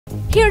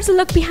Here's a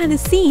look behind the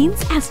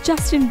scenes as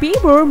Justin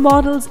Bieber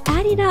models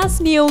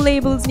Adidas Neo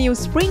label's new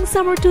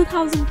Spring-Summer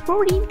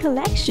 2014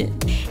 collection.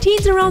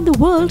 Teens around the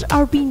world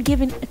are being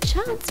given a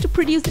chance to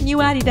produce a new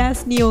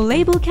Adidas Neo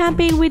label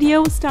campaign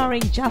video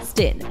starring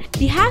Justin.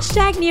 The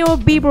hashtag Neo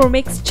Bieber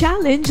Mix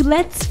Challenge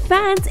lets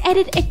fans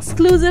edit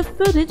exclusive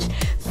footage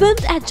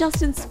filmed at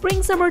Justin's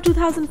Spring-Summer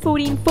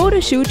 2014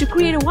 photoshoot to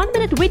create a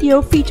 1-minute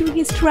video featuring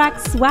his track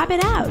Swap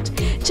It Out.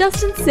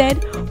 Justin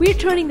said, "We're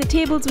turning the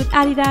tables with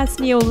Adidas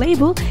Neo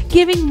label,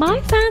 giving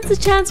my fans a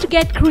chance to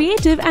get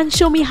creative and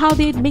show me how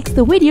they'd mix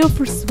the video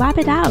for Swap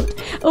It Out.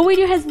 A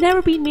video has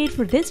never been made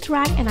for this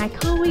track and I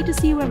can't wait to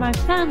see where my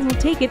fans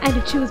will take it and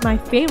to choose my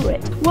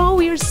favorite." Wow,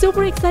 we are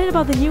super excited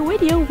about the new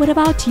video. What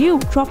about you?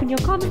 Drop in your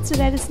comments to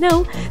let us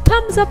know.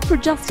 Thumbs up for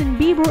Justin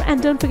Bieber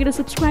and don't forget to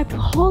subscribe to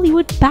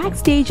Hollywood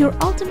Backstage, your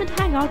ultimate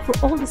hangout for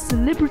all the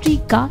celebrity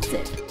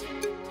gossip.